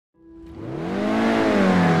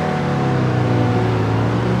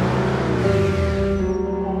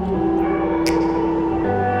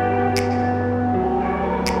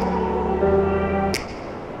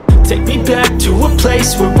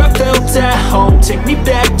place where I felt at home. Take me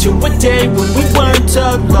back to a day when we weren't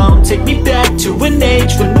alone. Take me back to an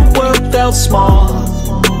age when the world felt small,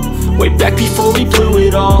 way back before we blew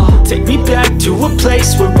it all. Take me back to a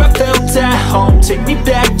place where I felt at home. Take me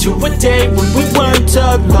back to a day when we weren't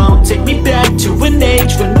alone. Take me back to an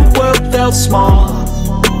age when the world felt small,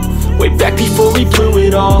 way back before we blew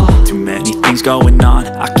it all. Too many things going on,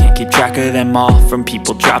 I can't keep track of them all. From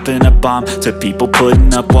people dropping a bomb to people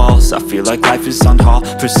putting up walls. I feel like life is on hold,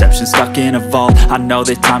 perception stuck in a vault. I know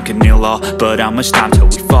that time can heal all, but how much time till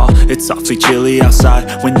we fall? It's awfully chilly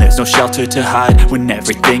outside when there's no shelter to hide. When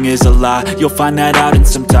everything is a lie, you'll find that out in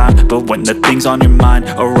some time. But when the things on your mind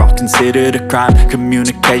are all considered a crime,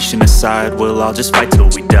 communication aside, we'll all just fight till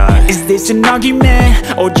we die. Is this an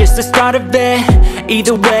argument or just the start of it?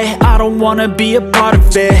 Either way, I don't wanna be a part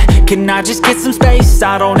of it. Can I just get some space?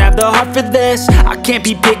 I don't have the heart for this. I can't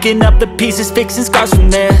be picking up the pieces, fixing scars from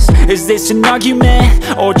this. Is this an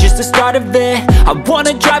argument or just the start of it? I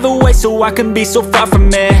wanna drive away so I can be so far from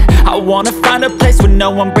it. I wanna find a place where no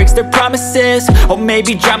one breaks their promises, or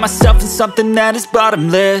maybe drown myself in something that is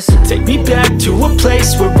bottomless. Take me back to a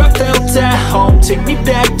place where I felt at home. Take me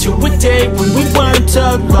back to a day when we weren't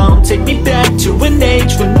alone. Take me back to an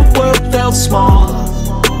age when the world felt small,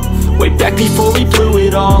 way back before we blew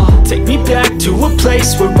it all. Take me back to a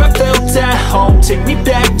place where I felt at home. Take me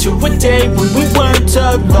back to a day when we weren't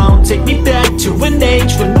alone. Take me back to an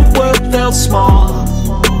age when the world felt small,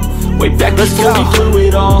 way back before we blew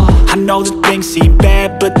it all. I know that things seem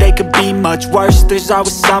bad, but they could be much worse. There's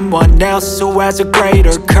always someone else who has a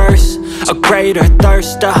greater curse, a greater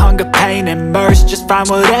thirst, a hunger, pain, and mercy. Just find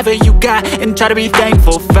whatever you got and try to be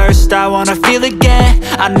thankful first. I wanna feel again,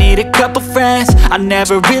 I need a couple friends. I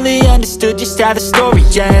never really understood just how the story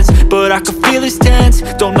ends, but I can feel it's tense,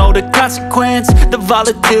 don't know the consequence. The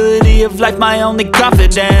volatility of life, my only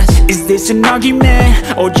confidence. Is this an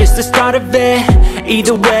argument or just the start of it?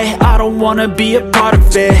 Either way, I don't wanna be a part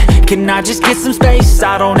of it. Can I just get some space?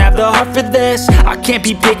 I don't have the heart for this. I can't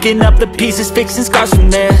be picking up the pieces, fixing scars from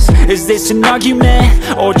this. Is this an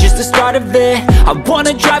argument or just the start of it? I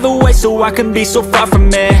wanna drive away so I can be so far from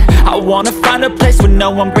it. I wanna find a place where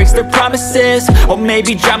no one breaks their promises, or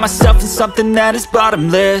maybe drown myself in something that is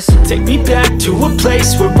bottomless. Take me back to a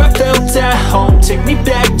place where I felt at home. Take me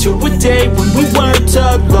back to a day when we weren't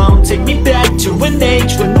alone. Take me back to an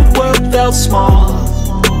age when the world felt small,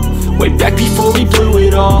 way back before we blew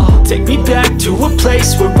it all. Take me back to a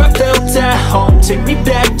place where I felt at home. Take me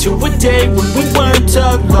back to a day when we weren't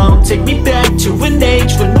alone. Take me back to an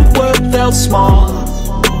age when the world felt small,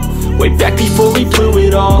 way back before we blew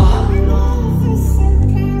it all.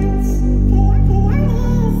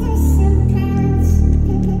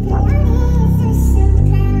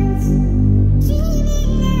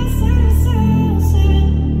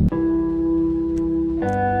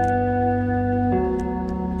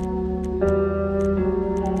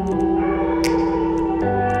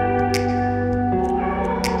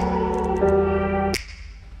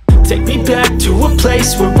 Take me back to a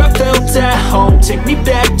place where I felt at home. Take me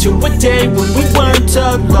back to a day when we weren't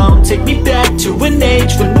alone. Take me back to an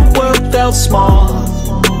age when the world felt small,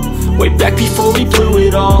 way back before we blew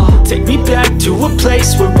it all. Take me back to a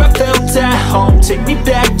place where I felt at home. Take me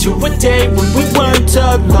back to a day when we weren't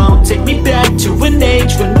alone. Take me back to an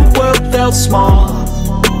age when the world felt small,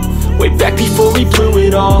 way back before we blew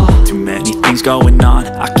it all. Too many things going on,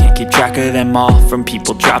 I can't keep track of them all. From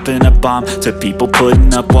people dropping a bomb to people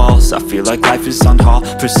putting up walls. I feel like life is on hold,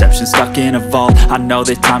 perception stuck in a vault. I know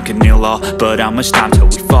that time can heal all, but how much time till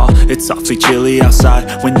we fall? It's awfully chilly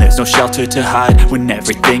outside when there's no shelter to hide. When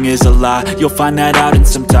everything is a lie, you'll find that out in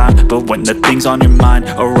some time. But when the things on your mind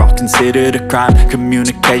are all considered a crime,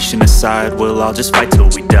 communication aside, we'll all just fight till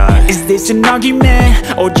we die. Is this an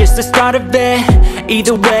argument or just the start of it?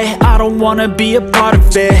 Either way, I don't wanna be a part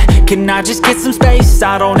of it. Can I just get some space?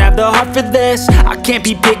 I don't have the heart for this. I can't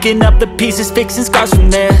be picking up the pieces, fixing scars from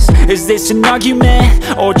this. Is this an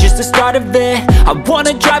argument or just the start of it? I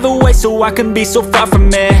wanna drive away so I can be so far from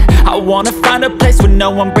it. I wanna find a place where no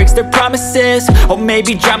one breaks their promises, or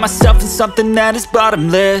maybe drown myself in something that is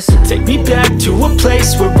bottomless. Take me back to a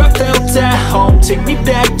place where I felt at home. Take me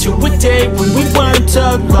back to a day when we weren't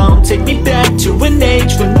alone. Take me back to an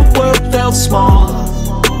age when the world felt small,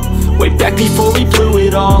 way back before we blew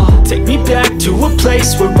it all. Take me back to a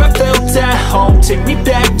place where I felt at home. Take me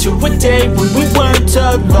back to a day when we weren't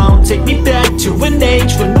alone. Take me back to an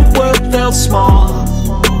age when the world felt small,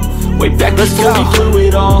 way back before we blew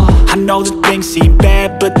it all. I know that things seem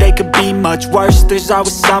bad, but they could be much much worse. There's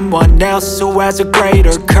always someone else who has a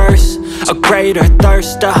greater curse, a greater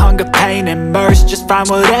thirst, a hunger, pain, and mercy. Just find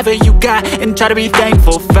whatever you got and try to be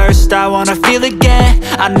thankful first. I wanna feel again,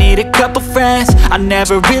 I need a couple friends. I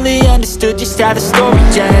never really understood just how the story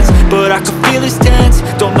ends, but I can feel it's tense,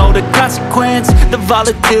 don't know the consequence. The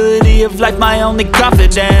volatility of life, my only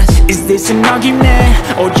confidence. Is this an argument,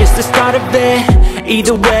 or just the start of it?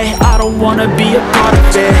 Either way, I don't wanna be a part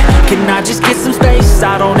of it. Can I just get some space?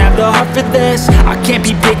 I don't have the heart for this. I can't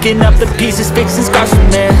be picking up the pieces, fixing scars from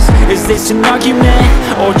this. Is this an argument,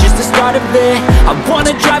 or just the start of it? I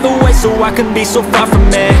wanna drive away so I can be so far from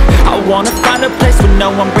it. I wanna find a place where no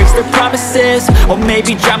one breaks their promises, or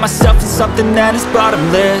maybe drown myself in something that is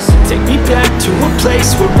bottomless. Take me back to a place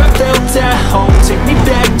where I felt at home. Take me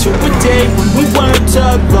back to a day when we weren't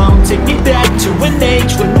alone. Take me back to an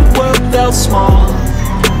age when the world felt small,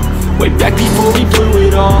 way back before we blew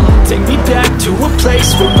it all. Take me back to a place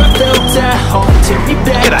where I felt at home. Take me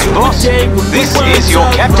back G'day, to boss. a day when This we weren't is your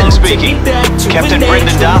alone. captain speaking. Take me back to Captain an Brendan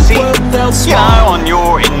age when Darcy. the world felt You small, know, on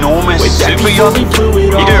your enormous way back super before yacht. we blew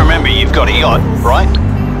it You do all. remember you've got a yacht, right?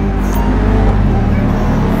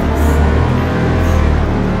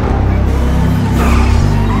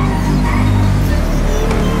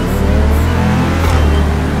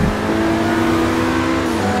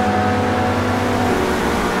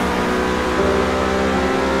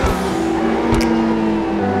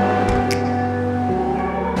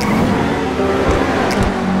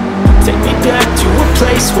 Take me back to a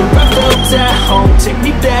place where I felt at home. Take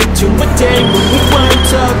me back to a day when we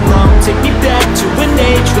weren't alone. Take me back to an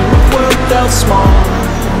age when the world felt small,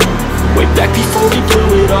 way back before we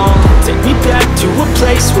blew it all. Take me back to a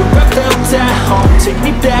place where I felt at home. Take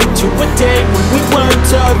me back to a day when we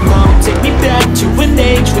weren't alone. Take me back to an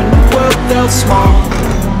age when the world felt small,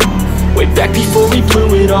 way back before we blew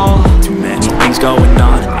it all. Too many things going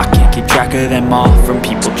on, I can't keep track of them all. From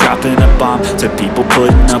people dropping a bomb to people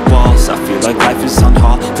putting up walls. I feel like life is on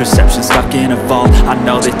hold, perception stuck in a vault. I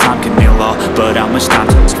know that time can heal all, but how much time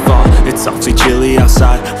till we fall? It's awfully chilly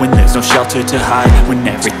outside when there's no shelter to hide. When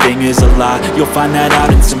everything is a lie, you'll find that out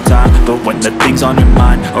in some time. But when the things on your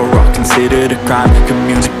mind are all considered a crime,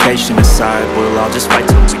 communication aside, we'll all just fight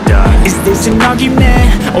till we die. Is this an argument,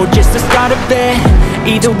 or just the start of it?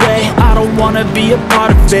 Either way, I don't wanna be a part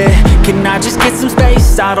of it. Can I just get some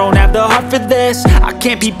space? I don't have the heart for this. I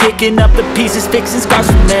can't be picking up the pieces, fixing scars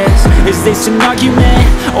from this. Is this an argument,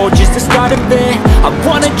 or just the start of it? I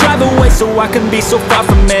wanna drive away so I can be so far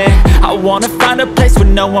from it. I wanna find a place where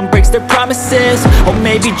no one breaks their promises, or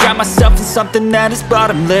maybe drown myself in something that is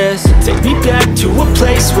bottomless. Take me back to a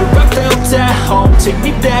place where I felt at home. Take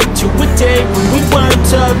me back to a day when we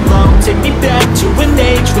weren't alone. Take me back to an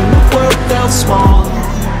age when the world felt small,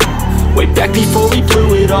 way back before we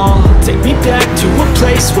blew it all. Take me back to a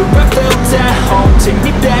place where I felt at home. Take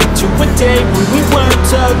me back to a day when we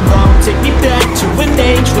weren't alone. Take me back to an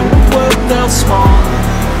age when the world felt small,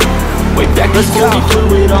 way back before we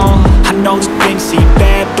blew it all. I know that things seem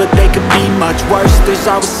bad, but they could be much worse. There's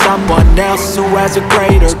always someone else who has a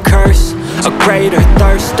greater curse, a greater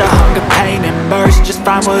thirst, a hunger, pain, and mercy. Just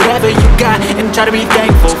find whatever you got and try to be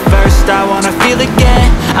thankful first. I wanna feel again,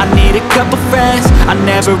 I need a couple friends. I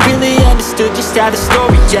never really understood just how the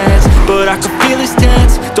story ends, but I can feel it's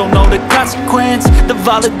tense, don't know the consequence. The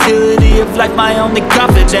volatility of life, my only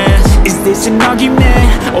confidence. Is this an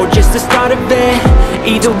argument, or just the start of it?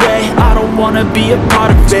 Either way, I don't wanna be a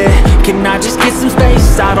part of it. Can I just get some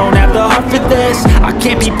space? I don't have the heart for this. I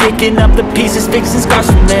can't be picking up the pieces, fixing scars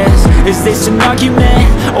from this. Is this an argument,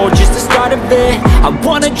 or just the start of it? I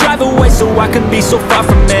wanna drive away so I can be so far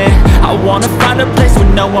from it. I wanna find a place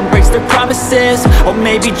where no one breaks their promises, or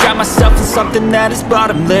maybe drown myself in something that is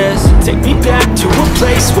bottomless. Take me back to a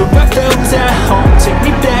place where I felt at home. Take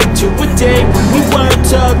me back to a day when we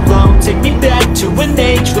weren't alone. Take me back to an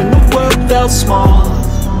age when the world felt small,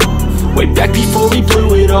 way back before we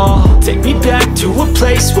blew it all. Take me back to a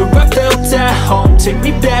place where I felt at home. Take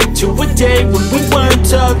me back to a day when we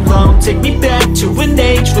weren't alone. Take me back to an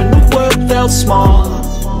age when the world felt small,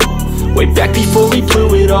 way back before we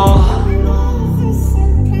blew it all.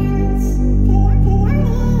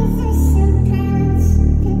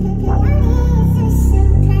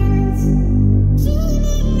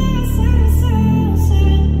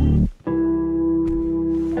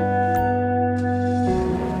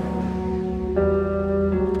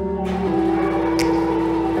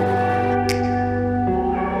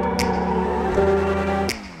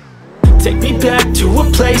 Take me back to a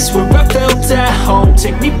place where I felt at home.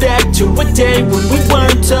 Take me back to a day when we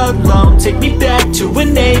weren't alone. Take me back to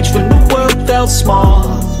an age when the world felt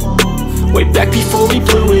small, way back before we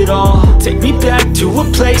blew it all. Take me back to a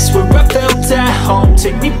place where I felt at home.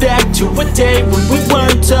 Take me back to a day when we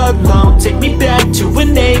weren't alone. Take me back to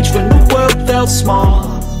an age when the world felt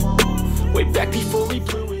small. Way back before we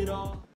blew